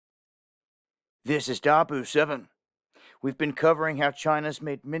This is Dabu7. We've been covering how China's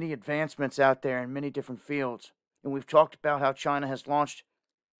made many advancements out there in many different fields. And we've talked about how China has launched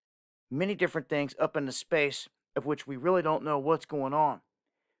many different things up into space, of which we really don't know what's going on.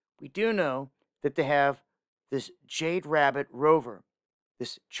 We do know that they have this Jade Rabbit rover,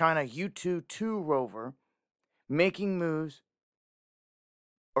 this China U-2 rover, making moves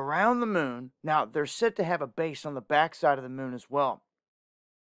around the moon. Now, they're said to have a base on the backside of the moon as well.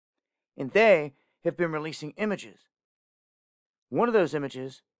 And they have been releasing images. One of those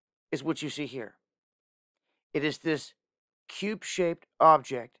images is what you see here. It is this cube-shaped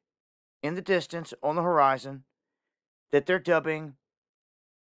object in the distance on the horizon that they're dubbing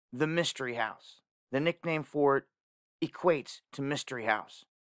the Mystery House. The nickname for it equates to Mystery House.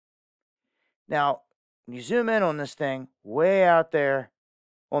 Now, when you zoom in on this thing way out there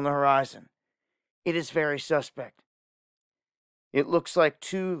on the horizon, it is very suspect. It looks like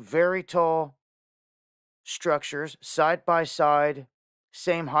two very tall structures, side by side,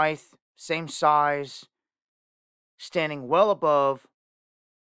 same height, same size, standing well above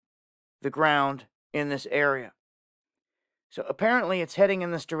the ground in this area. So apparently it's heading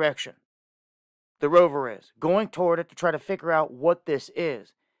in this direction. The rover is going toward it to try to figure out what this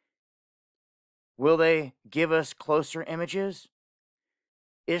is. Will they give us closer images?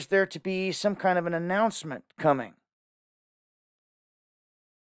 Is there to be some kind of an announcement coming?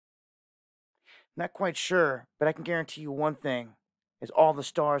 Not quite sure, but I can guarantee you one thing. As all the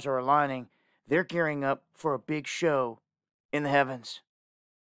stars are aligning, they're gearing up for a big show in the heavens.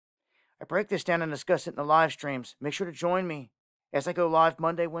 I break this down and discuss it in the live streams. Make sure to join me as I go live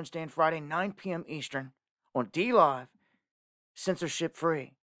Monday, Wednesday, and Friday, 9 p.m. Eastern on DLive, censorship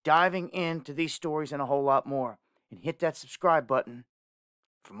free, diving into these stories and a whole lot more. And hit that subscribe button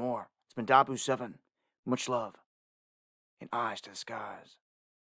for more. It's been Dabu7. Much love and eyes to the skies.